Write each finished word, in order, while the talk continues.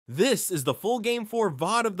This is the full Game 4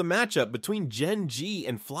 VOD of the matchup between Gen.G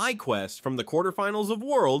and FlyQuest from the quarterfinals of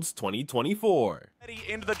Worlds 2024.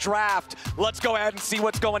 Into the draft. Let's go ahead and see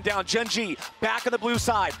what's going down. Gen.G back on the blue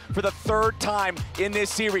side for the third time in this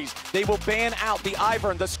series. They will ban out the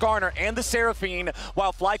Ivern, the Skarner, and the Seraphine,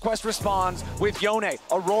 while FlyQuest responds with Yone,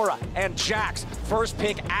 Aurora, and Jax. First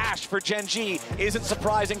pick Ashe for Gen.G isn't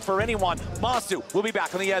surprising for anyone. Masu will be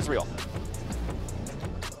back on the Ezreal.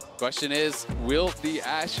 Question is, will the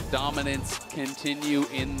Ashe dominance continue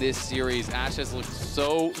in this series? Ashe has looked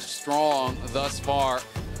so strong thus far,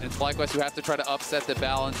 and it's FlyQuest who have to try to upset the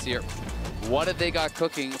balance here. What have they got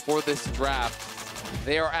cooking for this draft?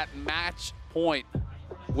 They are at match point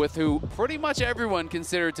with who pretty much everyone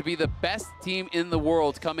considered to be the best team in the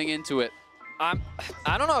world coming into it. I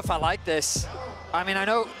don't know if I like this. I mean, I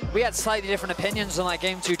know we had slightly different opinions on that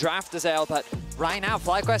Game 2 draft, Azale, but right now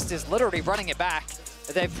FlyQuest is literally running it back.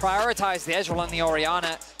 They've prioritized the Ezreal and the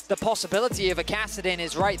Orianna. The possibility of a Kassadin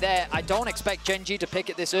is right there. I don't expect Gen.G to pick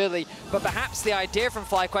it this early, but perhaps the idea from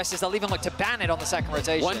FlyQuest is they'll even look to ban it on the second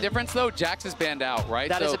rotation. One difference though, Jax is banned out, right?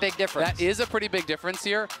 That is a big difference. That is a pretty big difference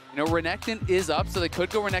here. You know, Renekton is up, so they could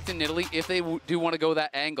go Renekton Nidalee if they do want to go that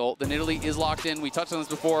angle. The Nidalee is locked in. We touched on this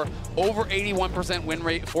before. Over 81% win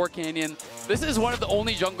rate for Canyon. This is one of the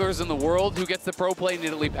only junglers in the world who gets the pro play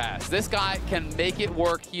Nidalee pass. This guy can make it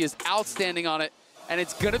work. He is outstanding on it. And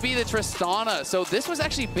it's going to be the Tristana. So this was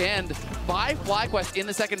actually banned by FlyQuest in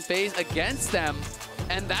the second phase against them.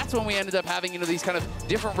 And that's when we ended up having, you know, these kind of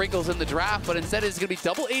different wrinkles in the draft. But instead, it's going to be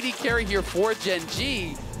double AD carry here for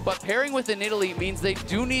Gen.G. But pairing with the Nidalee means they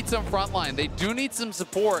do need some frontline. They do need some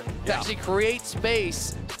support to actually create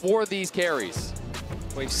space for these carries.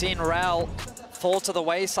 We've seen Rel fall to the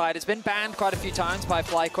wayside. It's been banned quite a few times by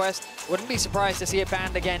FlyQuest. Wouldn't be surprised to see it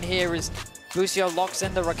banned again here as Busio locks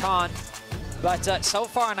in the Rakan. But so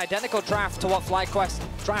far, an identical draft to what FlyQuest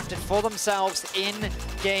drafted for themselves in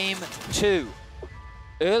Game 2.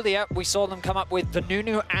 Earlier, we saw them come up with the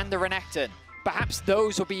Nunu and the Renekton. Perhaps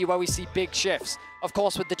those will be where we see big shifts. Of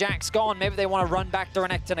course, with the Jax gone, maybe they want to run back the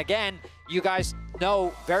Renekton again. You guys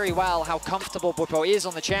know very well how comfortable Bwipo is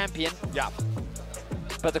on the champion. Yeah.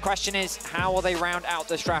 But the question is, how will they round out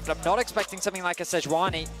this draft? I'm not expecting something like a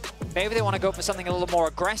Sejuani. Maybe they want to go for something a little more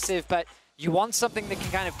aggressive, but you want something that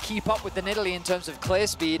can kind of keep up with the Nidalee in terms of clear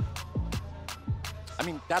speed. I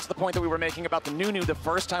mean, that's the point that we were making about the Nunu the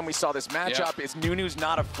first time we saw this matchup, is Nunu's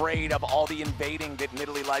not afraid of all the invading that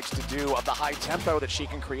Nidalee likes to do, of the high tempo that she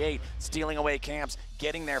can create, stealing away camps,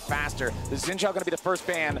 getting there faster. The Xin Zhao going to be the first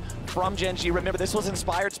ban from Gen.G. Remember, this was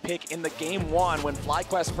Inspired's pick in the Game 1 when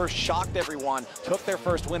FlyQuest first shocked everyone, took their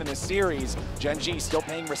first win in the series. Gen.G still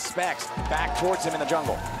paying respects back towards him in the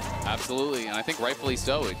jungle. Absolutely, and I think rightfully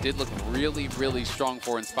so. It did look really, really strong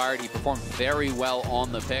for Inspired. He performed very well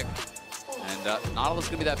on the pick. And not all is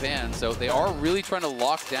going to be that ban, so they are really trying to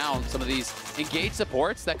lock down some of these engaged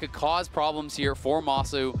supports that could cause problems here for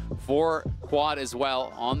Masu, for Quad as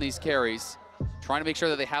well on these carries, trying to make sure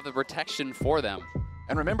that they have the protection for them.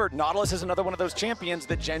 And remember, Nautilus is another one of those champions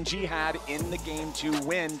that Gen.G had in the Game 2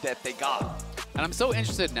 win that they got. And I'm so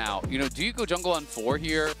interested now, you know, do you go jungle on 4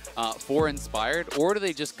 here for Inspired, or do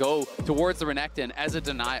they just go towards the Renekton as a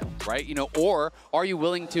denial, right? You know, or are you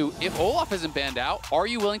willing to, if Olaf isn't banned out, are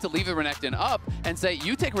you willing to leave the Renekton up and say,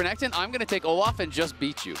 you take Renekton, I'm going to take Olaf and just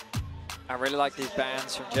beat you? I really like these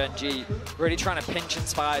bans from Gen.G, really trying to pinch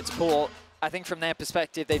Inspired's pool. I think from their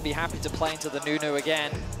perspective, they'd be happy to play into the Nunu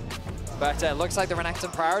again. But it looks like the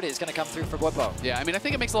Renekton priority is going to come through for Bwipo. Yeah, I mean, I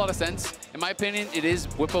think it makes a lot of sense. In my opinion, it is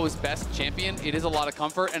Bwipo's best champion. It is a lot of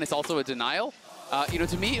comfort, and it's also a denial. You know,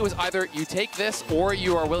 to me, it was either you take this or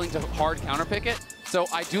you are willing to hard counterpick it. So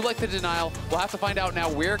I do like the denial. We'll have to find out now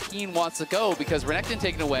where Keen wants to go, because Renekton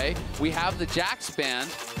taken away. We have the Jax banned.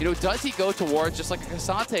 You know, does he go towards just like a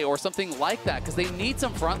Cassante or something like that? Because they need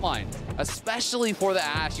some frontline, especially for the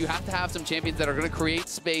Ashe. You have to have some champions that are going to create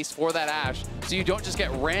space for that Ashe, so you don't just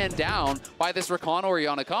get ran down by this Rakan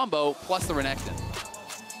Orianna combo plus the Renekton.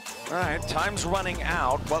 All right, time's running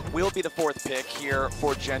out. What will be the fourth pick here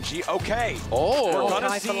for Gen.G? Okay. Oh, we're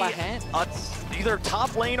gonna see either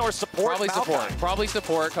top lane or support. Probably support. Probably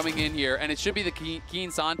support coming in here, and it should be the Keen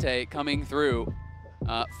Sante coming through.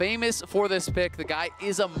 Famous for this pick. The guy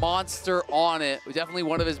is a monster on it. Definitely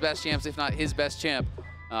one of his best champs, if not his best champ.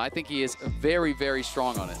 I think he is very, very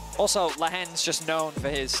strong on it. Also, Lahen's just known for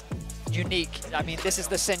his unique, I mean, this is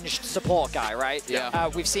the singed support guy, right? Yeah.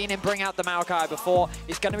 We've seen him bring out the Maokai before.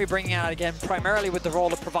 He's going to be bringing out again, primarily with the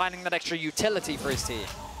role of providing that extra utility for his team.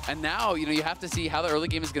 And now, you know, you have to see how the early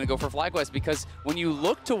game is going to go for FlyQuest, because when you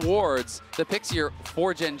look towards the picks here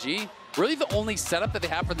for Gen.G, really the only setup that they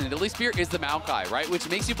have for the Nidalee Spear is the Maokai, right? Which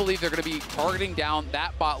makes you believe they're going to be targeting down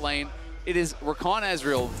that bot lane. It is Rakan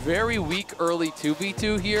Ezreal, very weak early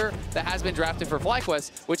 2v2 here that has been drafted for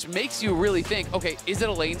FlyQuest, which makes you really think, okay, is it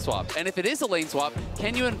a lane swap? And if it is a lane swap,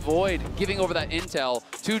 can you avoid giving over that intel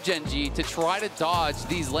to Gen.G to try to dodge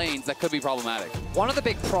these lanes that could be problematic? One of the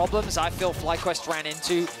big problems I feel FlyQuest ran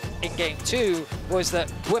into in Game 2 was that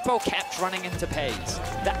Bwipo kept running into Pays.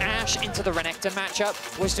 The Ashe into the Renekton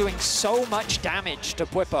matchup was doing so much damage to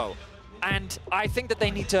Bwipo. And I think that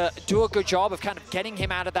they need to do a good job of kind of getting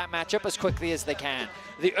him out of that matchup as quickly as they can.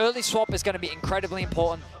 The early swap is going to be incredibly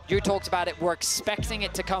important. You talked about it. We're expecting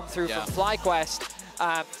it to come through from FlyQuest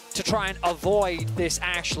to try and avoid this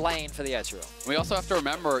Ashe lane for the Ezreal. We also have to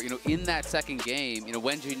remember, in that second game,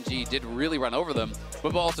 when Gen.G did really run over them,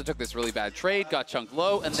 Bwipo also took this really bad trade, got chunked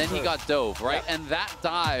low, and then he got dove, right? Yeah. And that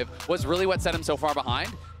dive was really what set him so far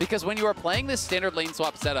behind. Because when you are playing this standard lane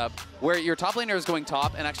swap setup, where your top laner is going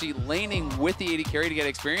top and actually laning with the AD carry to get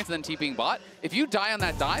experience and then TPing bot, if you die on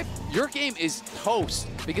that dive, your game is toast.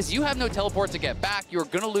 Because you have no teleport to get back, you're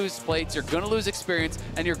going to lose plates, you're going to lose experience,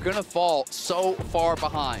 and you're going to fall so far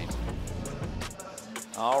behind.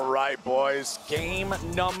 All right, boys. Game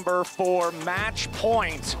number 4, match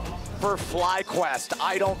point for FlyQuest.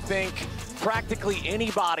 I don't think practically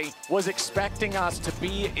anybody was expecting us to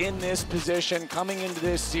be in this position coming into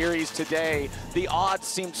this series today. The odds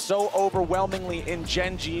seemed so overwhelmingly in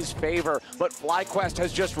Gen.G's favor, but FlyQuest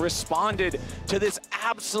has just responded to this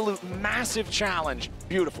absolute massive challenge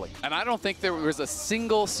beautifully. And I don't think there was a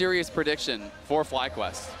single serious prediction for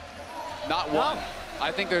FlyQuest. Not one.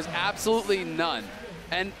 I think there's absolutely none.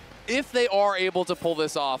 And if they are able to pull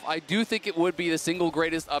this off, I do think it would be the single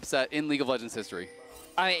greatest upset in League of Legends history.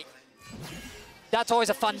 That's always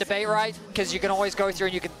a fun debate, right? Because you can always go through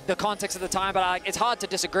and the context of the time, but it's hard to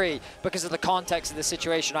disagree because of the context of the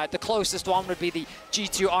situation, right? The closest one would be the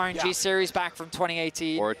G2 RNG series back from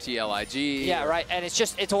 2018. Or TLIG. Yeah, right. And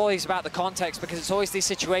it's always about the context because it's always these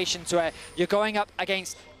situations where you're going up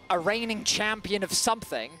against a reigning champion of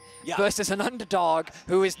something versus an underdog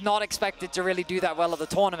who is not expected to really do that well at the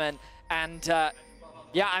tournament. And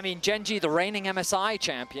Gen.G, the reigning MSI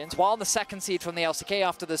champions, while the second seed from the LCK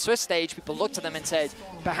after the Swiss stage, people looked at them and said,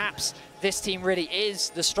 perhaps this team really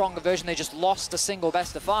is the stronger version. They just lost a single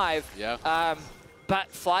best of 5. Yeah.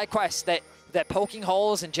 But FlyQuest, they're poking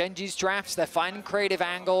holes in Gen.G's drafts. They're finding creative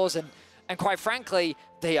angles. And quite frankly,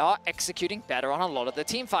 they are executing better on a lot of the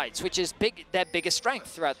team fights, which is their biggest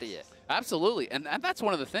strength throughout the year. Absolutely. And that's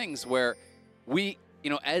one of the things where we,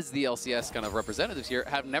 as the LCS kind of representatives here,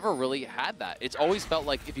 have never really had that. It's always felt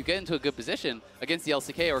like if you get into a good position against the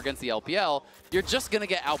LCK or against the LPL, you're just going to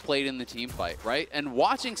get outplayed in the team fight, right? And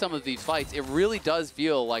watching some of these fights, it really does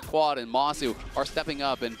feel like Quad and Masu are stepping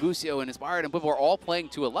up, and Busio and Inspired and Bwipo are all playing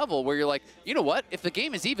to a level where you're like, you know what? If the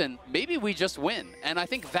game is even, maybe we just win. And I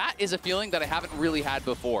think that is a feeling that I haven't really had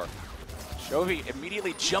before. Chovy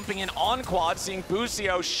immediately jumping in on Quad, seeing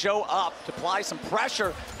Busio show up to apply some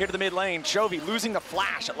pressure here to the mid lane. Chovy losing the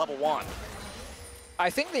flash at level 1. I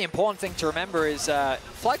think the important thing to remember is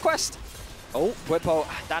FlyQuest. Oh, Bwipo,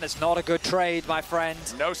 that is not a good trade, my friend.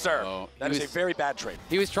 No, sir. That is a very bad trade.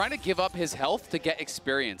 He was trying to give up his health to get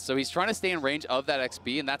experience. So he's trying to stay in range of that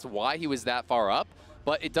XP, and that's why he was that far up.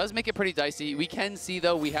 But it does make it pretty dicey. We can see,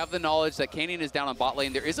 though, we have the knowledge that Canyon is down on bot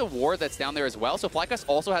lane. There is a ward that's down there as well, so FlyQuest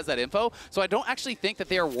also has that info. So I don't actually think that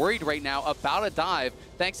they are worried right now about a dive,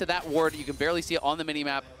 thanks to that ward. You can barely see it on the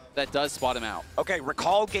minimap that does spot him out. Okay,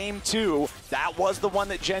 recall game 2. That was the one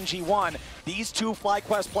that Gen.G won. These two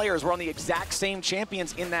FlyQuest players were on the exact same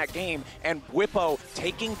champions in that game, and Bwipo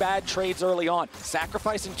taking bad trades early on,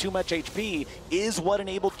 sacrificing too much HP, is what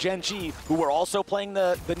enabled Gen.G, who were also playing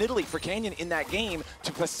the Nidalee for Canyon in that game,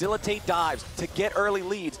 to facilitate dives, to get early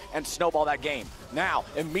leads, and snowball that game. Now,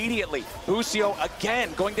 immediately, Busio again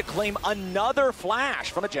going to claim another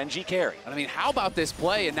flash from a Gen.G carry. I mean, how about this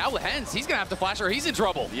play? And now Lehens, he's going to have to flash or he's in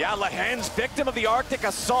trouble. Yeah, Lehens, victim of the Arctic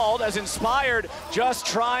Assault, as Inspired just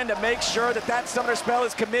trying to make sure that Summoner Spell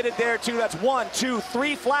is committed there too. That's 1, 2,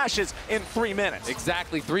 3 flashes in 3 minutes.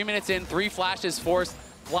 Exactly, 3 minutes in, 3 flashes forced.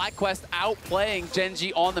 FlyQuest outplaying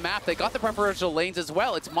Gen.G on the map. They got the preferential lanes as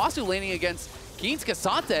well. It's Masu laning against Keen's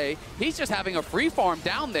Cassante. He's just having a free farm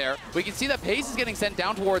down there. We can see that Pace is getting sent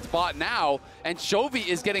down towards bot now, and Chovy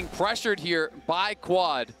is getting pressured here by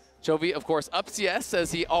Quad. Chovy, of course, up CS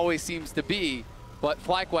as he always seems to be, but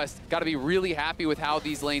FlyQuest got to be really happy with how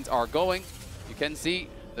these lanes are going. You can see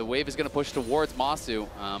the wave is going to push towards Masu,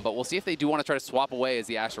 but we'll see if they do want to try to swap away as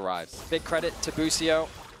the Ashe arrives. Big credit to Busio.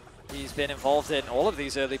 He's been involved in all of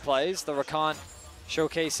these early plays. The Rakan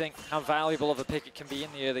showcasing how valuable of a pick it can be in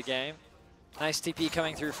the early game. Nice TP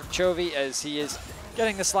coming through from Chovy as he is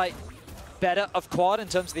getting the slight better of quad in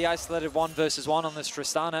terms of the isolated 1v1 on this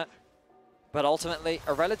Tristana. But ultimately,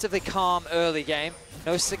 a relatively calm early game.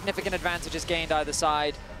 No significant advantages gained either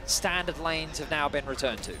side. Standard lanes have now been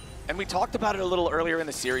returned to. And we talked about it a little earlier in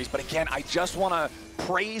the series, but again, I just want to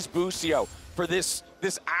praise Busio for this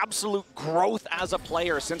absolute growth as a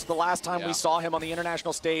player since the last time we saw him on the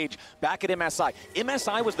international stage back at MSI.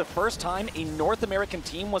 MSI was the first time a North American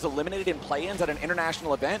team was eliminated in play-ins at an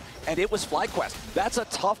international event, and it was FlyQuest. That's a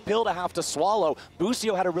tough pill to have to swallow.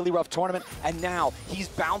 Busio had a really rough tournament, and now he's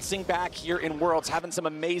bouncing back here in Worlds, having some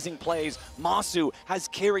amazing plays. Masu has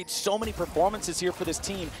carried so many performances here for this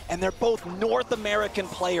team, and they're both North American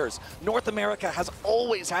players. North America has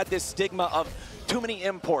always had this stigma of too many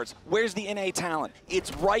imports. Where's the NA talent?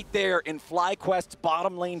 It's right there in FlyQuest's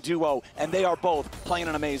bottom lane duo, and they are both playing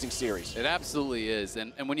an amazing series. It absolutely is.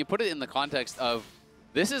 And when you put it in the context of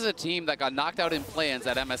this is a team that got knocked out in play-ins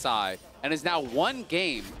at MSI and is now one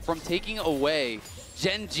game from taking away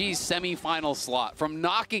Gen.G's semifinal slot, from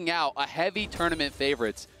knocking out a heavy tournament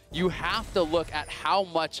favorites, you have to look at how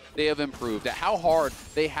much they have improved, at how hard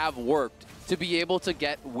they have worked to be able to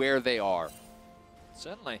get where they are.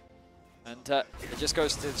 Certainly. And it just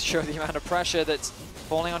goes to show the amount of pressure that's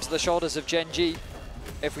falling onto the shoulders of Gen.G.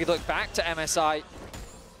 If we look back to MSI,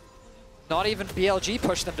 not even BLG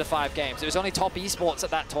pushed them to 5 games. It was only top Esports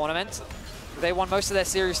at that tournament. They won most of their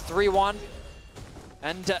series 3-1.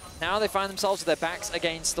 And now they find themselves with their backs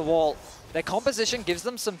against the wall. Their composition gives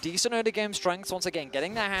them some decent early game strengths. Once again,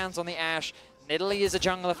 getting their hands on the Ashe. Nidalee is a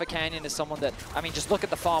jungler for Canyon, is someone that, I mean, just look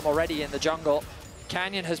at the farm already in the jungle.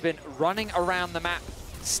 Canyon has been running around the map,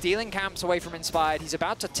 stealing camps away from Inspired. He's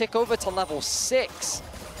about to tick over to level 6.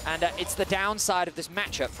 And it's the downside of this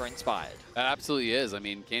matchup for Inspired. That absolutely is. I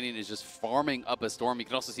mean, Canyon is just farming up a storm. You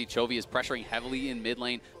can also see Chovy is pressuring heavily in mid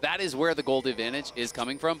lane. That is where the gold advantage is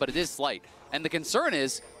coming from, but it is slight. And the concern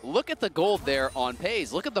is, look at the gold there on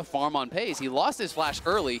Pays. Look at the farm on Pays. He lost his flash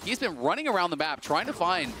early. He's been running around the map trying to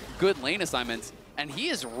find good lane assignments, and he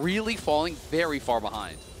is really falling very far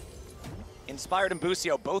behind. Inspired and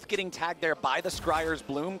Busio both getting tagged there by the Scryer's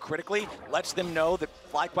Bloom critically lets them know that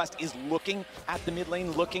FlyQuest is looking at the mid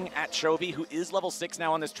lane, looking at Chovy, who is level 6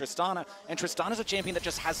 now on this Tristana. And Tristana's a champion that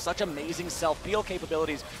just has such amazing self-peel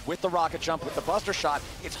capabilities with the rocket jump, with the buster shot.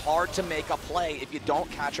 It's hard to make a play if you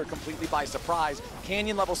don't catch her completely by surprise.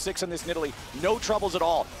 Canyon level 6 on this Nidalee, no troubles at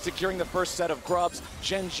all, securing the first set of grubs.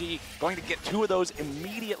 Gen.G going to get 2 of those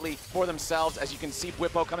immediately for themselves. As you can see,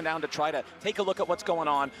 Bwipo coming down to try to take a look at what's going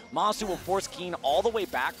on. Masu will force Keen all the way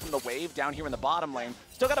back from the wave down here in the bottom lane.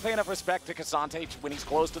 Still got to pay enough respect to K'Sante when he's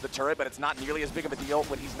close to the turret, but it's not nearly as big of a deal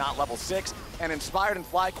when he's not level 6. And Inspired and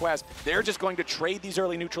FlyQuest, they're just going to trade these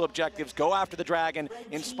early neutral objectives, go after the dragon.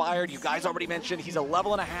 Inspired, you guys already mentioned, he's a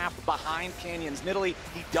level and a half behind Canyon's Nidalee.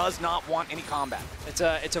 He does not want any combat. It's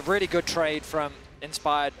a really good trade from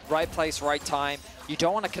Inspired. Right place, right time. You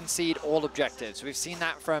don't want to concede all objectives. We've seen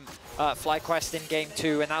that from FlyQuest in Game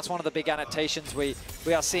 2, and that's one of the big annotations we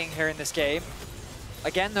are seeing here in this game.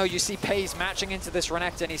 Again, though, you see Pays matching into this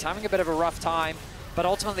Renekton. He's having a bit of a rough time, but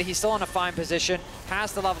ultimately he's still in a fine position,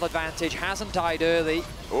 has the level advantage, hasn't died early.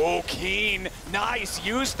 Oh, Keen, nice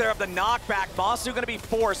use there of the knockback. Masu going to be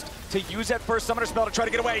forced to use that first summoner spell to try to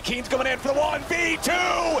get away. Keen's coming in for the 1v2.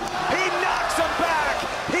 He knocks him back.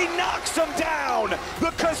 He knocks him down.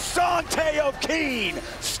 The K'Sante of Keen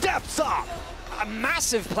steps up. A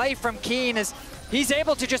massive play from Keen as he's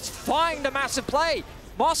able to just find a massive play.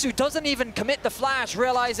 Masu doesn't even commit the flash,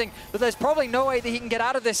 realizing that there's probably no way that he can get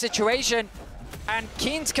out of this situation. And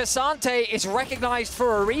Keen's K'Sante is recognized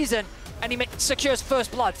for a reason, and he secures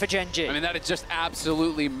first blood for Gen.G. I mean, that is just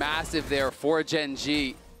absolutely massive there for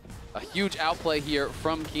Gen.G. A huge outplay here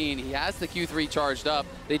from Keen. He has the Q3 charged up.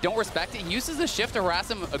 They don't respect it. He uses the shift to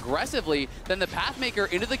harass him aggressively. Then the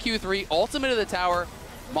Pathmaker into the Q3, ultimate of the tower.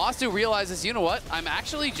 Masu realizes, you know what, I'm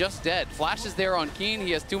actually just dead. Flash is there on Keen.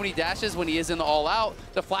 He has too many dashes when he is in the all-out.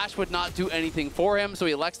 The flash would not do anything for him, so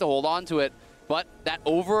he elects to hold on to it. But that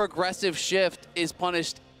over-aggressive shift is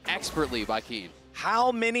punished expertly by Keen.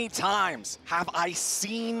 How many times have I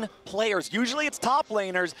seen players, usually it's top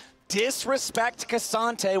laners, disrespect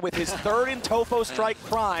K'Sante with his third in Tofo strike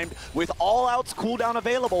primed, with all-outs cooldown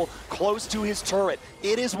available close to his turret.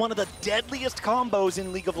 It is one of the deadliest combos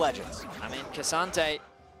in League of Legends. I mean, K'Sante,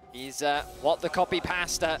 he's what the copy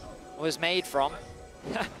pasta was made from.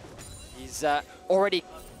 He's already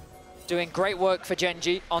doing great work for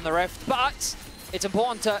Gen.G on the Rift, but it's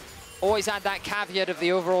important to always add that caveat of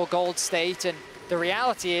the overall gold state, and the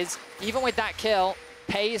reality is, even with that kill,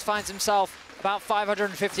 Pays finds himself about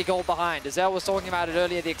 550 gold behind. As El was talking about it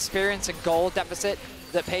earlier, the experience and gold deficit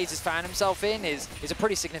that Paze has found himself in is a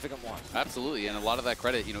pretty significant one. Absolutely, and a lot of that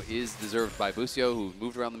credit, is deserved by Busio, who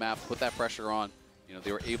moved around the map, put that pressure on.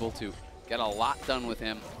 They were able to get a lot done with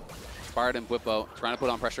him. Inspired and Bwipo trying to put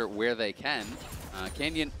on pressure where they can.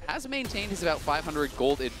 Canyon has maintained his about 500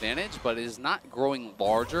 gold advantage, but is not growing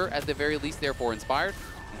larger at the very least, therefore Inspired.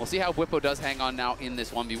 We'll see how Bwipo does hang on now in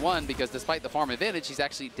this 1v1, because despite the farm advantage, he's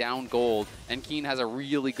actually down gold, and Keen has a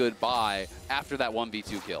really good buy after that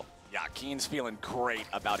 1v2 kill. Yeah, Keen's feeling great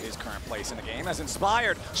about his current place in the game, as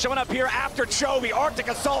Inspired showing up here after Chovy. Arctic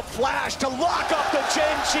Assault flash to lock up the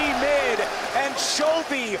Gen.G mid, and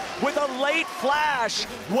Chovy with a late flash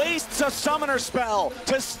wastes a summoner spell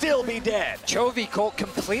to still be dead. Chovy caught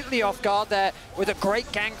completely off guard there with a great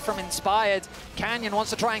gank from Inspired. Canyon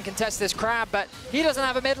wants to try and contest this crab, but he doesn't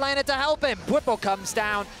have a mid laner to help him. Bwipo comes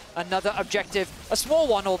down. Another objective, a small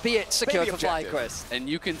one, albeit secured for FlyQuest. And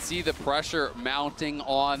you can see the pressure mounting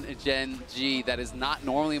on Gen.G. That is not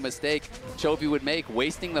normally a mistake Chovy would make,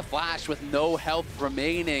 wasting the flash with no health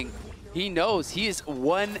remaining. He knows he is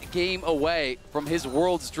one game away from his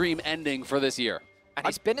world's dream ending for this year. And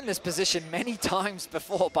he's been in this position many times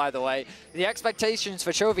before, by the way. The expectations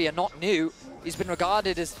for Chovy are not new. He's been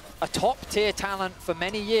regarded as a top-tier talent for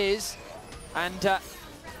many years. And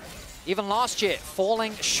even last year,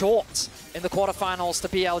 falling short in the quarterfinals to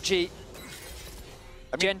BLG.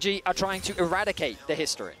 Gen.G are trying to eradicate the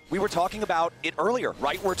history. We were talking about it earlier,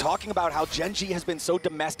 right? We're talking about how Gen.G has been so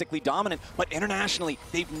domestically dominant, but internationally,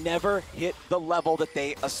 they've never hit the level that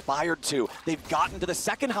they aspired to. They've gotten to the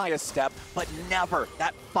second highest step, but never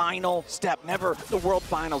that final step, never the world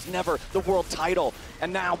finals, never the world title.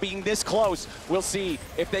 And now being this close, we'll see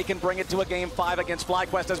if they can bring it to a game 5 against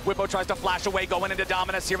FlyQuest as Bwipo tries to flash away, going into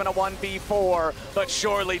dominance here in a 1v4. But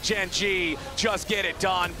surely Gen.G just get it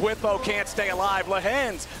done. Bwipo can't stay alive. Lehens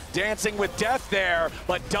dancing with death there,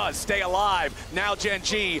 but does stay alive. Now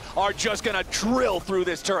Gen.G are just gonna drill through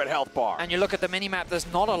this turret health bar. And you look at the minimap,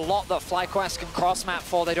 there's not a lot that FlyQuest can cross-map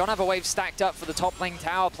for. They don't have a wave stacked up for the top lane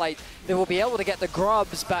tower plate. They will be able to get the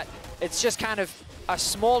grubs, but it's just kind of a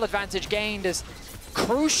small advantage gained as,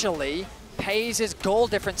 crucially, Paze's goal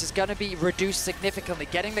difference is going to be reduced significantly.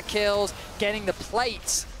 Getting the kills, getting the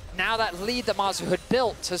plates. Now that lead that Mazu had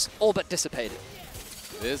built has all but dissipated.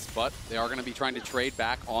 It is, but they are going to be trying to trade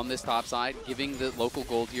back on this top side, giving the local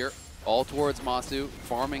gold here all towards Mazu,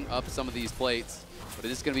 farming up some of these plates. But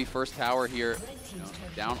it is going to be first tower here,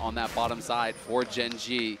 down on that bottom side for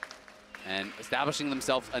Gen.G, and establishing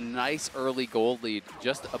themselves a nice early gold lead,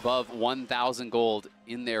 just above 1,000 gold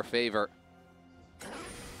in their favor.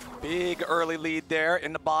 Big early lead there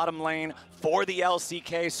in the bottom lane for the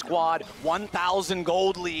LCK squad. 1,000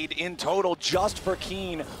 gold lead in total just for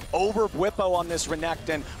Keen over Bwipo on this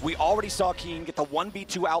Renekton. We already saw Keen get the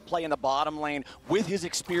 1v2 outplay in the bottom lane with his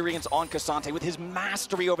experience on Cassante, with his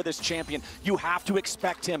mastery over this champion. You have to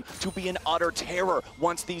expect him to be an utter terror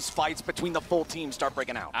once these fights between the full team start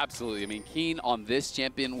breaking out. Absolutely. I mean, Keen on this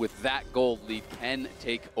champion with that gold lead can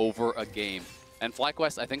take over a game. And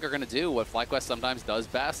FlyQuest, I think, are going to do what FlyQuest sometimes does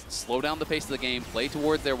best: slow down the pace of the game, play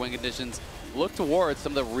towards their win conditions, look towards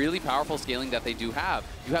some of the really powerful scaling that they do have.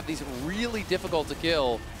 You have these really difficult to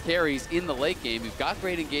kill carries in the late game. You've got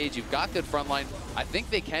great engage, you've got good frontline. I think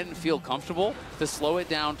they can feel comfortable to slow it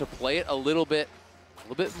down, to play it a little bit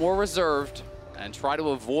more reserved, and try to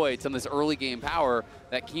avoid some of this early game power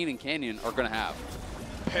that Keen and Canyon are going to have.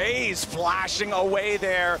 Paze flashing away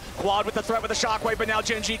there. Quad with the threat with the shockwave, but now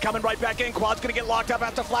Gen.G coming right back in. Quad's gonna get locked up,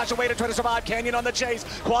 has to flash away to try to survive. Canyon on the chase.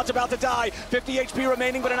 Quad's about to die. 50 HP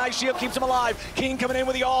remaining, but an ice shield keeps him alive. Keen coming in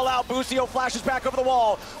with the all-out. Busio flashes back over the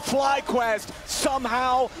wall. FlyQuest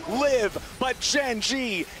somehow live, but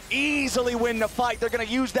Gen.G easily win the fight. They're gonna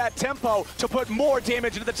use that tempo to put more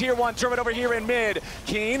damage into the tier 1 turret over here in mid.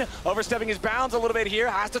 Keen overstepping his bounds a little bit here,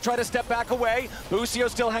 has to try to step back away. Busio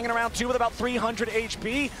still hanging around too with about 300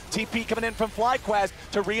 HP. TP coming in from FlyQuest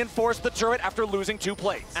to reinforce the turret after losing 2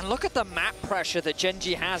 plates. And look at the map pressure that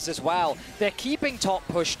Gen.G has as well. They're keeping top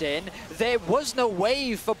pushed in. There was no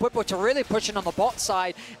wave for Bwipo to really push in on the bot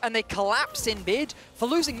side, and they collapse in mid for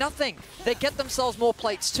losing nothing. They get themselves more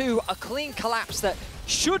plates too. A clean collapse that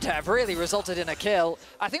should have really resulted in a kill.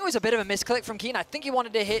 I think it was a bit of a misclick from Keen. I think he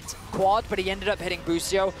wanted to hit Quad, but he ended up hitting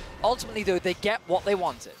Busio. Ultimately, though, they get what they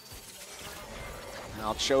wanted.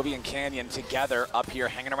 Now Chovy and Canyon together up here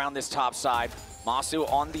hanging around this top side.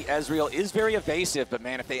 Masu on the Ezreal is very evasive, but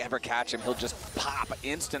man, if they ever catch him, he'll just pop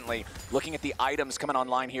instantly. Looking at the items coming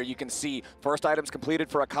online here, you can see first items completed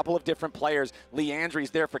for a couple of different players. Leandri's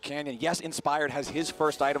there for Canyon. Yes, Inspired has his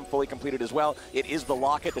first item fully completed as well. It is the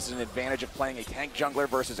Locket. This is an advantage of playing a tank jungler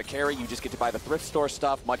versus a carry. You just get to buy the thrift store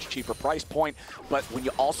stuff, much cheaper price point. But when you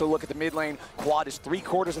also look at the mid lane, Quad is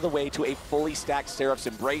 3/4 of the way to a fully stacked Seraph's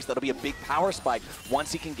Embrace. That'll be a big power spike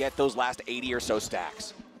once he can get those last 80 or so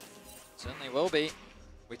stacks. Certainly will be.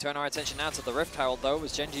 We turn our attention now to the Rift Herald, though,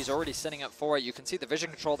 as Gen.G's already setting up for it. You can see the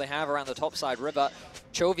vision control they have around the topside river.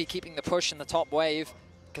 Chovy keeping the push in the top wave.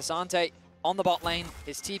 K'Sante on the bot lane.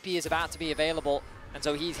 His TP is about to be available, and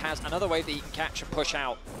so he has another wave that he can catch and push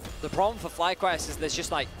out. The problem for FlyQuest is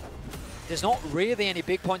there's not really any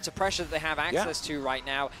big points of pressure that they have access to right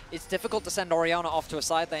now. It's difficult to send Orianna off to a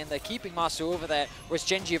side lane. They're keeping Masu over there, whereas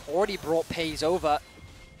Gen.G have already brought Pays over.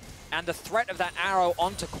 And the threat of that arrow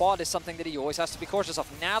onto Quad is something that he always has to be cautious of.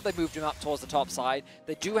 Now they've moved him up towards the top side.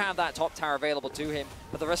 They do have that top tower available to him,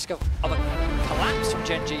 but the risk of a collapse from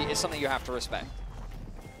Gen.G is something you have to respect.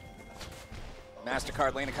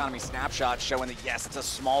 MasterCard lane economy snapshot showing that yes, it's a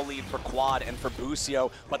small lead for Quad and for Busio,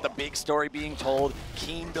 but the big story being told,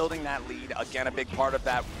 Keen building that lead. Again, a big part of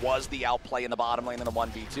that was the outplay in the bottom lane in the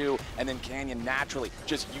 1v2, and then Canyon naturally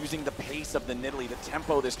just using the pace of the Nidalee, the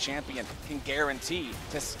tempo this champion can guarantee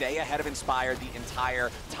to stay ahead of Inspired the entire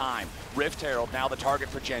time. Rift Herald now the target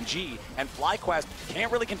for Gen.G, and FlyQuest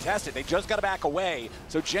can't really contest it. They just got to back away,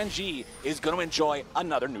 so Gen.G is going to enjoy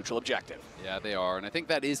another neutral objective. Yeah, they are, and I think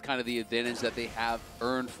that is kind of the advantage that they have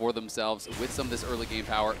earned for themselves with some of this early game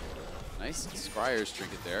power. Nice Scryer's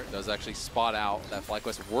trinket there. Does actually spot out that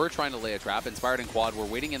FlyQuest were trying to lay a trap. Inspired and Quad were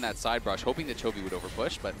waiting in that side brush, hoping that Chovy would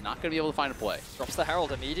overpush, but not going to be able to find a play. Drops the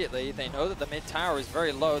Herald immediately. They know that the mid tower is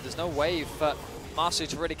very low. There's no wave for Masu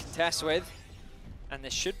to really contest with. And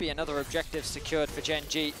this should be another objective secured for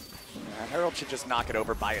Gen.G. Herald should just knock it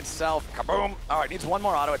over by itself. Kaboom! All right, needs one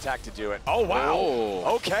more auto attack to do it. Oh, wow!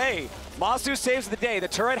 Oh. Okay, Masu saves the day. The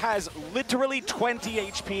turret has literally 20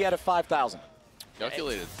 HP out of 5,000.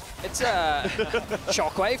 Calculated. It's a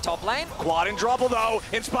Shockwave top lane. Quad in trouble though.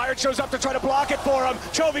 Inspired shows up to try to block it for him.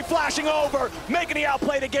 Chovy flashing over, making the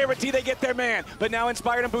outplay to guarantee they get their man. But now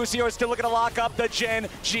Inspired and Busio are still looking to lock up the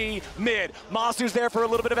Gen.G mid. Masu's there for a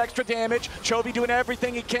little bit of extra damage. Chovy doing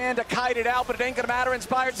everything he can to kite it out, but it ain't gonna matter.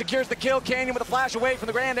 Inspired secures the kill. Canyon with a flash away from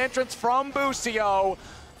the grand entrance from Busio.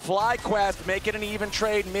 FlyQuest make it an even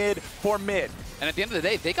trade mid for mid. And at the end of the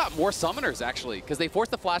day, they got more summoners, actually, because they forced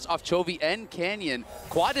the flash off Chovy and Canyon.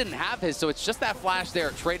 Quad didn't have his, so it's just that flash there,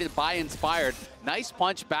 traded by Inspired. Nice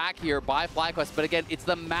punch back here by FlyQuest, but again, it's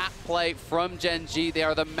the map play from Gen.G. They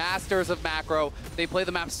are the masters of macro. They play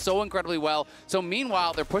the map so incredibly well. So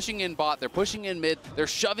meanwhile, they're pushing in bot, they're pushing in mid, they're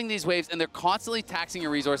shoving these waves, and they're constantly taxing your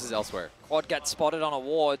resources elsewhere. Quad gets spotted on a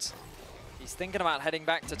ward. He's thinking about heading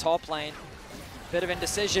back to top lane. Bit of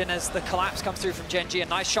indecision as the collapse comes through from Gen.G. A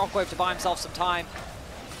nice shockwave to buy himself some time.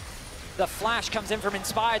 The flash comes in from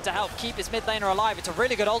Inspired to help keep his mid laner alive. It's a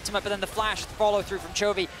really good ultimate, but then the flash follow through from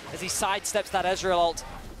Chovy as he sidesteps that Ezreal ult.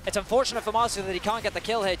 It's unfortunate for Masu that he can't get the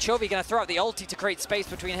kill here. Chovy going to throw out the ulti to create space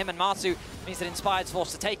between him and Masu. Means that Inspired's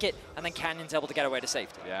forced to take it, and then Canyon's able to get away to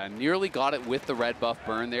safety. Yeah, nearly got it with the red buff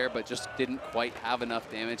burn there, but just didn't quite have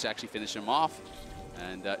enough damage to actually finish him off.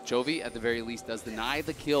 And Chovy, at the very least, does deny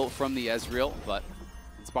the kill from the Ezreal, but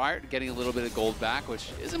Inspired getting a little bit of gold back, which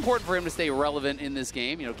is important for him to stay relevant in this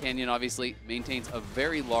game. You know, Canyon obviously maintains a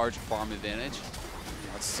very large farm advantage.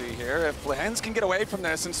 Let's see here if Lehens can get away from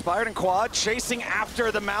this. Inspired and Quad chasing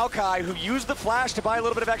after the Maokai, who used the flash to buy a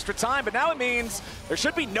little bit of extra time, but now it means there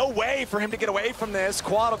should be no way for him to get away from this.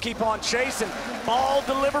 Quad will keep on chasing. Ball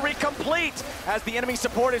delivery complete as the enemy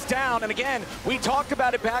support is down. And again, we talked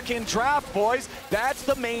about it back in draft, boys. That's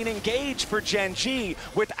the main engage for Gen.G.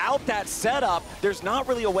 Without that setup, there's not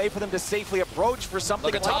really a way for them to safely approach for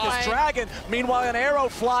something like this dragon. Meanwhile, an arrow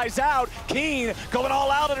flies out. Keen going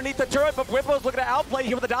all out underneath the turret, but Whippo's looking to outplay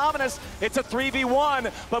here with the Dominus. It's a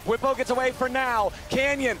 3v1, but Whippo gets away for now.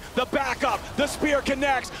 Canyon, the backup, the spear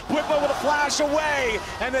connects. Whippo with a flash away,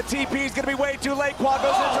 and the TP is going to be way too late. Quad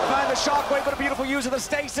goes in to find the shockwave, but a beautiful use of the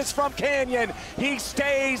stasis from Canyon. He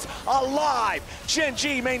stays alive.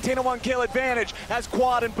 Gen.G maintain a 1-kill advantage as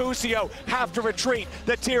Quad and Busio have to retreat.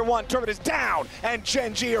 The tier 1 turret is down, and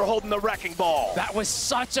Gen.G are holding the wrecking ball. That was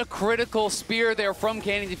such a critical spear there from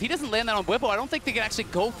Canyon. If he doesn't land that on Whippo, I don't think they can actually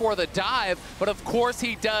go for the dive, but of course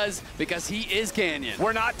he does, because he is Canyon.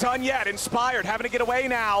 We're not done yet. Inspired having to get away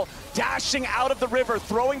now. Dashing out of the river,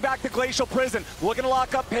 throwing back the Glacial Prison. Looking to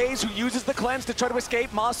lock up Pays, who uses the cleanse to try to escape.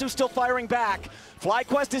 Masu still firing back. back.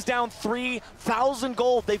 FlyQuest is down 3,000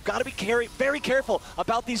 gold. They've got to be very careful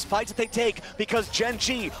about these fights that they take because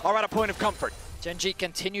Gen.G are at a point of comfort. Gen.G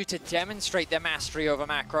continue to demonstrate their mastery over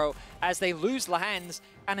macro as they lose Lehens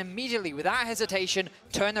and immediately, without hesitation,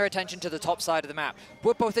 turn their attention to the top side of the map.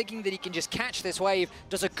 Bwipo, thinking that he can just catch this wave,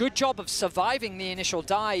 does a good job of surviving the initial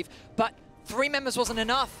dive, but 3 members wasn't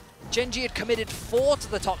enough. Gen.G had committed 4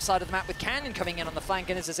 to the top side of the map with Canyon coming in on the flank,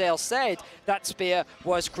 and as Azael said, that spear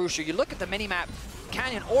was crucial. You look at the minimap,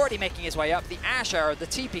 Canyon already making his way up, the Ash arrow, the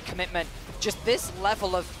TP commitment, just this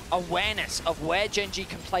level of awareness of where Gen.G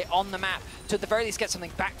can play on the map to at the very least get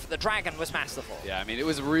something back for the Dragon was masterful. Yeah, I mean, it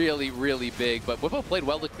was really, really big, but Bwipo played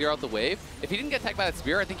well to clear out the wave. If he didn't get attacked by that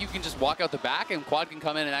spear, I think you can just walk out the back and Quad can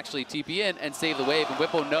come in and actually TP in and save the wave, and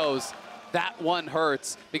Bwipo knows that one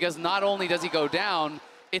hurts because not only does he go down,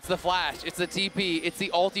 it's the flash, it's the TP, it's the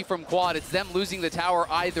ulti from Quad, it's them losing the tower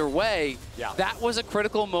either way. Yeah. That was a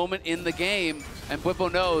critical moment in the game, and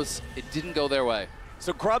Bwipo knows it didn't go their way.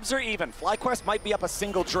 So grubs are even. FlyQuest might be up a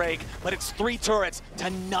single Drake, but it's 3 turrets to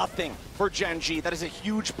nothing for Gen.G. That is a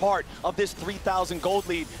huge part of this 3,000 gold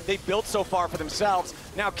lead they've built so far for themselves.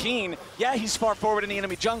 Now Keen, yeah, he's far forward in the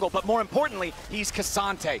enemy jungle, but more importantly, he's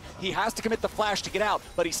Cassante. He has to commit the flash to get out,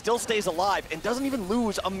 but he still stays alive and doesn't even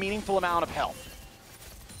lose a meaningful amount of health.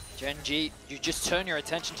 Gen.G, you just turn your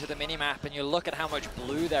attention to the minimap and you look at how much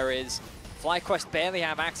blue there is. FlyQuest barely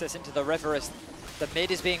have access into the river as the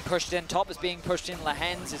mid is being pushed in, top is being pushed in,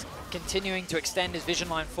 Lehens is continuing to extend his vision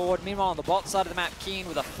line forward. Meanwhile, on the bot side of the map, Keen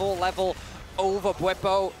with a full level over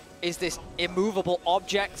Bwipo is this immovable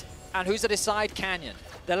object. And who's at his side? Canyon.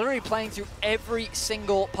 They're literally playing through every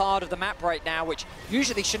single part of the map right now, which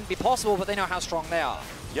usually shouldn't be possible, but they know how strong they are.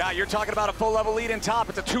 Yeah, you're talking about a full level lead in top.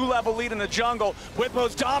 It's a 2-level lead in the jungle.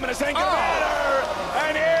 Bwipo's dominance ain't gonna matter.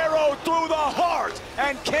 An arrow through the heart,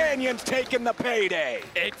 and Canyon's taking the payday.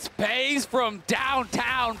 It's Bays from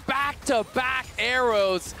downtown, back-to-back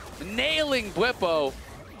arrows, nailing Bwipo.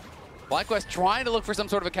 FlyQuest trying to look for some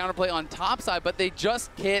sort of a counterplay on top side, but they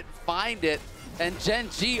just can't find it. And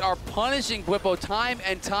Gen.G are punishing Bwipo time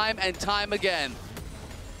and time and time again.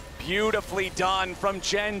 Beautifully done from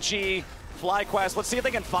Gen.G. FlyQuest, let's see if they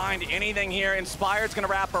can find anything here. Inspired's gonna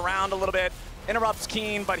wrap around a little bit. Interrupts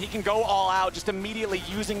Keen, but he can go all out, just immediately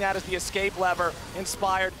using that as the escape lever.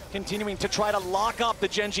 Inspired continuing to try to lock up the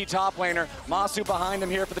Gen.G top laner. Masu behind him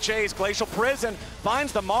here for the chase. Glacial Prison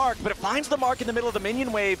finds the mark, but it finds the mark in the middle of the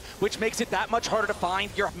minion wave, which makes it that much harder to find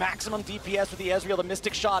your maximum DPS with the Ezreal, the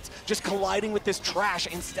Mystic shots, just colliding with this trash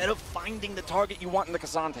instead of finding the target you want in the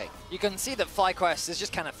Cassante. You can see that FlyQuest is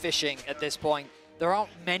just kind of fishing at this point. There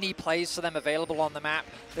aren't many plays for them available on the map.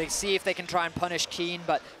 They see if they can try and punish Keen,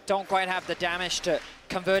 but don't quite have the damage to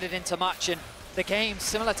convert it into much. And the game,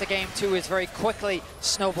 similar to Game 2, is very quickly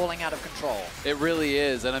snowballing out of control. It really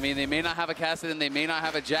is. And I mean, they may not have a Kassadin, they may not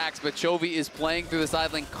have a Jax, but Chovy is playing through the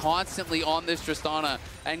side lane constantly on this Tristana.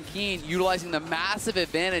 And Keen, utilizing the massive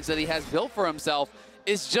advantage that he has built for himself,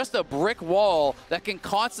 is just a brick wall that can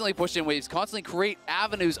constantly push in waves, constantly create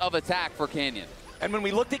avenues of attack for Canyon. And when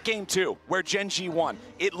we looked at Game 2, where Gen.G won,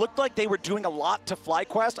 it looked like they were doing a lot to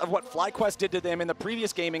FlyQuest of what FlyQuest did to them in the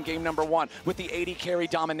previous game in Game number 1, with the 80 carry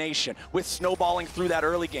domination, with snowballing through that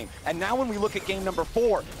early game. And now when we look at Game number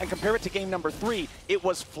 4 and compare it to Game number 3, it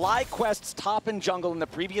was FlyQuest's top and jungle in the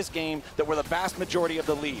previous game that were the vast majority of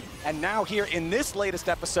the lead. And now here in this latest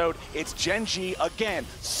episode, it's Gen.G again,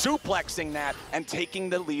 suplexing that and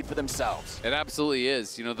taking the lead for themselves. It absolutely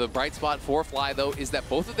is. You know, the bright spot for Fly, though, is that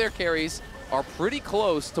both of their carries are pretty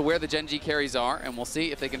close to where the Gen.G carries are, and we'll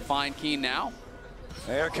see if they can find Keen now.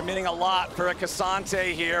 They're committing a lot for a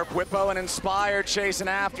Cassante here. Bwipo and Inspired chasing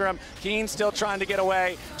after him. Keen still trying to get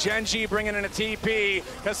away. Gen.G bringing in a TP.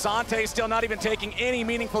 Cassante still not even taking any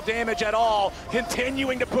meaningful damage at all.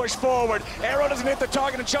 Continuing to push forward. Arrow doesn't hit the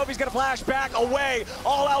target, and Chovy's gonna flash back away.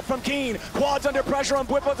 All out from Keen. Quad's under pressure, and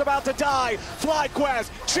Bwipo's about to die. FlyQuest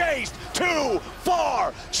chased too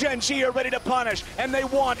far. Gen.G are ready to punish, and they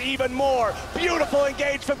want even more. Beautiful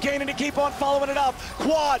engage from Kanan to keep on following it up.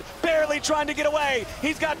 Quad barely trying to get away.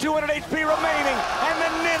 He's got 200 HP remaining, and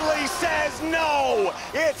the Nidalee says no.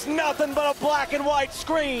 It's nothing but a black and white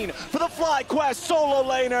screen for the FlyQuest solo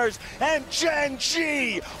laners, and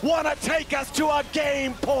Gen.G want to take us to a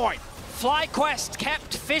game point. FlyQuest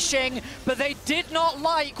kept fishing, but they did not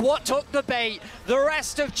like what took the bait. The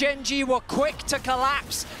rest of Gen.G were quick to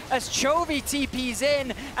collapse as Chovy TPs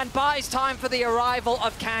in and buys time for the arrival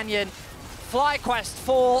of Canyon. FlyQuest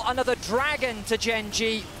fall, another dragon to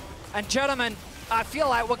Gen.G. And gentlemen, I feel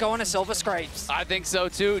like we're going to Silver Scrapes. I think so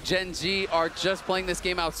too. Gen.G are just playing this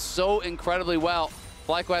game out so incredibly well.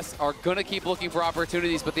 FlyQuest are going to keep looking for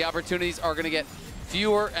opportunities, but the opportunities are going to get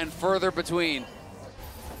fewer and further between.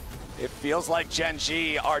 It feels like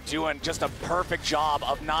Gen.G are doing just a perfect job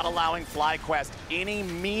of not allowing FlyQuest any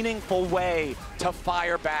meaningful way to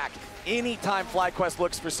fire back. Anytime FlyQuest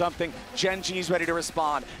looks for something, Gen.G's ready to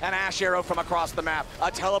respond. An Ash Arrow from across the map, a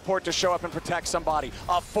teleport to show up and protect somebody,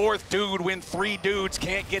 a fourth dude when 3 dudes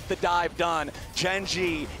can't get the dive done.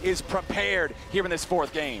 Gen.G is prepared here in this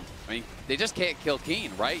 4th game. I mean, they just can't kill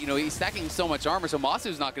Keen, right? You know, he's stacking so much armor, so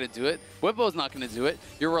Masu's not going to do it. Whippo's not going to do it.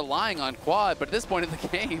 You're relying on Quad, but at this point in the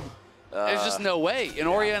game, there's just no way. And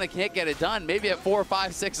Orianna can't get it done. Maybe at 4,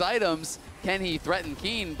 5, 6 items can he threaten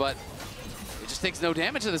Keen, but it just takes no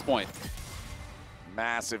damage at this point.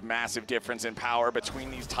 Massive, massive difference in power between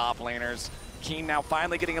these top laners. Keen now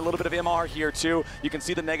finally getting a little bit of MR here too. You can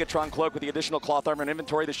see the Negatron cloak with the additional cloth armor and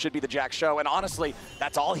inventory. This should be the Jack show. And honestly,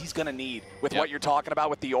 that's all he's gonna need with what you're talking about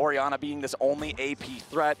with the Orianna being this only AP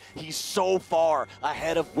threat. He's so far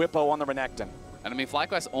ahead of Whippo on the Renekton. And I mean,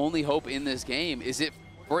 FlyQuest's only hope in this game is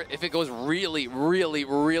if it goes really, really,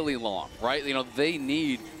 really long, right? You know, they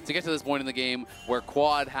need to get to this point in the game where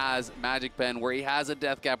Quad has Magic Pen, where he has a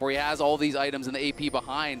Death Cap, where he has all these items in the AP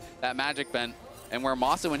behind that Magic Pen, and where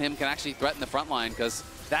Masu and him can actually threaten the front line, because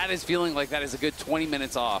that is feeling like that is a good 20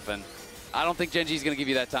 minutes off, and I don't think Gen.G is going to give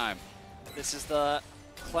you that time. This is the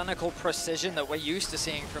clinical precision that we're used to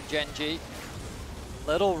seeing from Gen.G.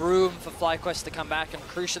 Little room for FlyQuest to come back, and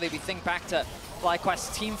crucially, we think back to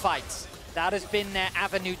FlyQuest's team fights. That has been their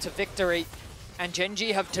avenue to victory, and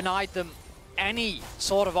Gen.G have denied them any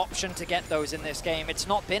sort of option to get those in this game. It's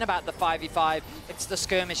not been about the 5v5, it's the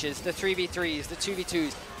skirmishes, the 3v3s, the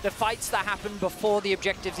 2v2s, the fights that happen before the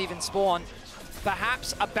objectives even spawn.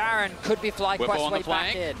 Perhaps a Baron could be FlyQuest's way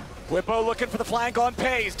back in. Whippo looking for the flank on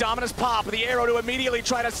Pays. Dominus pop with the arrow to immediately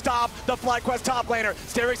try to stop the FlyQuest top laner.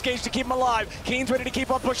 Sterix Gage to keep him alive. Keen's ready to keep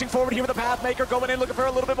on pushing forward here with the Pathmaker going in, looking for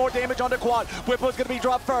a little bit more damage onto Quad. Whippo's going to be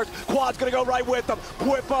dropped first. Quad's going to go right with them.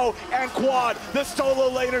 Whippo and Quad, the solo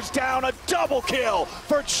laners down. A double kill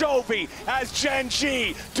for Chovy as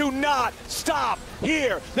Gen.G do not stop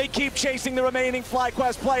here. They keep chasing the remaining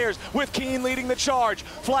FlyQuest players with Keen leading the charge.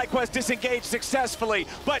 FlyQuest disengaged successfully,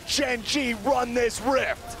 but Gen.G run this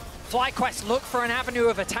rift. FlyQuest look for an avenue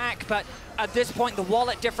of attack, but at this point the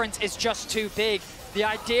wallet difference is just too big. The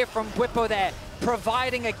idea from Whippo there,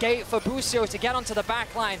 providing a gate for Busio to get onto the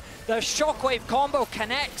back line. The shockwave combo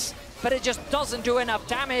connects, but it just doesn't do enough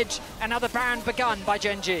damage. Another Baron begun by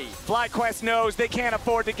Gen.G. FlyQuest knows they can't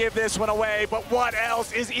afford to give this one away, but what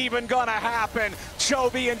else is even gonna happen?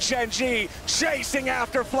 Chovy and Gen.G chasing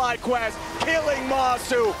after FlyQuest, killing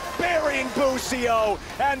Masu, burying Busio,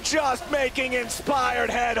 and just making Inspired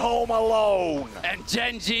head home alone. And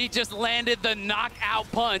Gen.G just landed the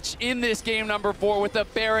knockout punch in this game number 4 with the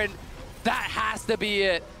Baron. That has to be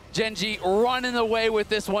it. Gen.G running away with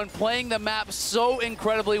this one, playing the map so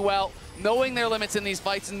incredibly well, knowing their limits in these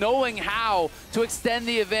fights, knowing how to extend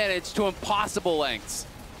the advantage to impossible lengths.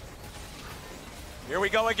 Here we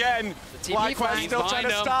go again. FlyQuest still trying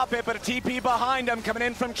to stop it, but a TP behind him coming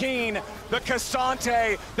in from Keen. The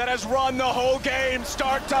Cassante that has run the whole game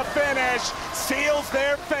start to finish seals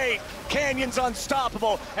their fate. Canyon's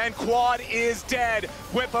unstoppable, and Quad is dead.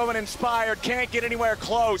 Whippo and Inspired can't get anywhere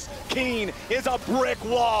close. Keen is a brick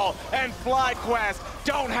wall, and FlyQuest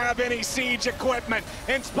don't have any siege equipment.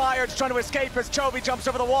 Inspired's trying to escape as Chovy jumps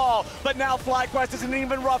over the wall, but now FlyQuest is in an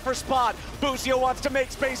even rougher spot. Busio wants to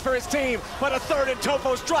make space for his team, but a third and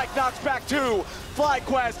Topo strike knocks back two.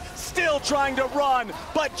 FlyQuest still trying to run,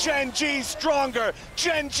 but Gen.G's stronger,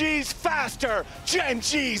 Gen.G's faster,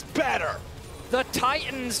 Gen.G's better. The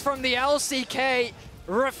Titans from the LCK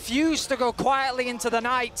refuse to go quietly into the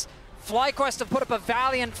night. FlyQuest have put up a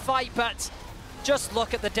valiant fight, but just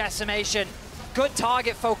look at the decimation. Good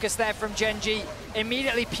target focus there from Gen.G,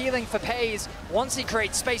 immediately peeling for Pays. Once he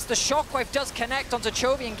creates space, the shockwave does connect onto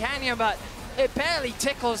Chovy and Canyon, but it barely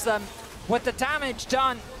tickles them. With the damage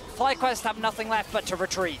done, FlyQuest have nothing left but to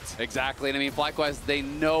retreat. Exactly, and I mean, FlyQuest, they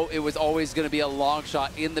know it was always going to be a long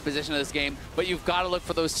shot in the position of this game, but you've got to look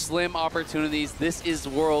for those slim opportunities. This is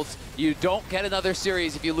Worlds. You don't get another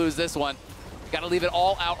series if you lose this one. You got to leave it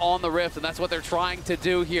all out on the Rift, and that's what they're trying to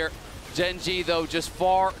do here. Gen.G, though, just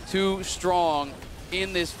far too strong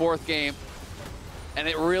in this 4th game, and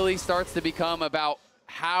it really starts to become about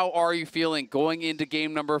how are you feeling going into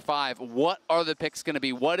game number 5? What are the picks going to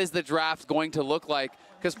be? What is the draft going to look like?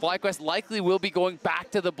 Because FlyQuest likely will be going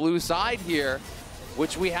back to the blue side here,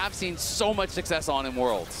 which we have seen so much success on in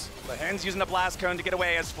Worlds. Lehens using the blast cone to get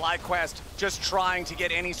away as FlyQuest just trying to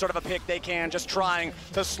get any sort of a pick they can, just trying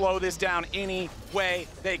to slow this down any way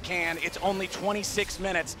they can. It's only 26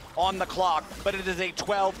 minutes on the clock, but it is a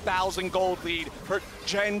 12,000 gold lead for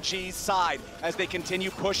Gen.G's side as they continue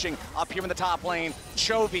pushing up here in the top lane.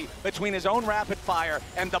 Chovy, between his own rapid fire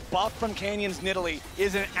and the buff from Canyon's Nidalee,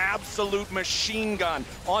 is an absolute machine gun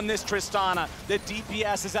on this Tristana. The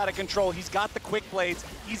DPS is out of control. He's got the quick blades,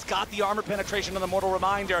 he's got the armor penetration on the Mortal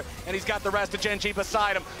Reminder, and he's got the rest of Gen.G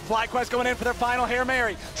beside him. FlyQuest going in for their final Hail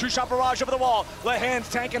Mary. True Shot Barrage over the wall. Lehens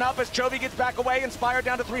tanking up as Chovy gets back away, Inspired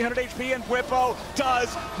down to 300 HP, and Whippo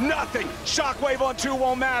does nothing. Shockwave on 2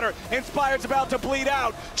 won't matter. Inspired's about to bleed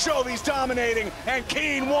out. Chovy's dominating, and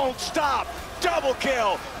Keen won't stop. Double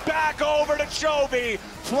kill, back over to Chovy.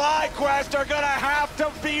 FlyQuest are gonna have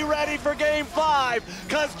to be ready for game 5,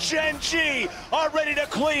 because Gen.G are ready to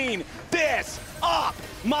clean this up.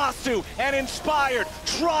 Masu and Inspired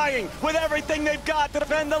trying with everything they've got to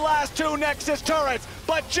defend the last 2 Nexus turrets,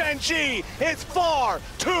 but Gen.G is far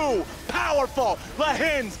too powerful.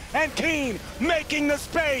 Lehens and Keen making the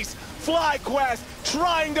space. FlyQuest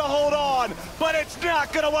trying to hold on, but it's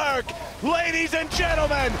not gonna work. Ladies and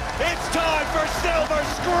gentlemen, it's time for Silver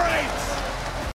Scrapes.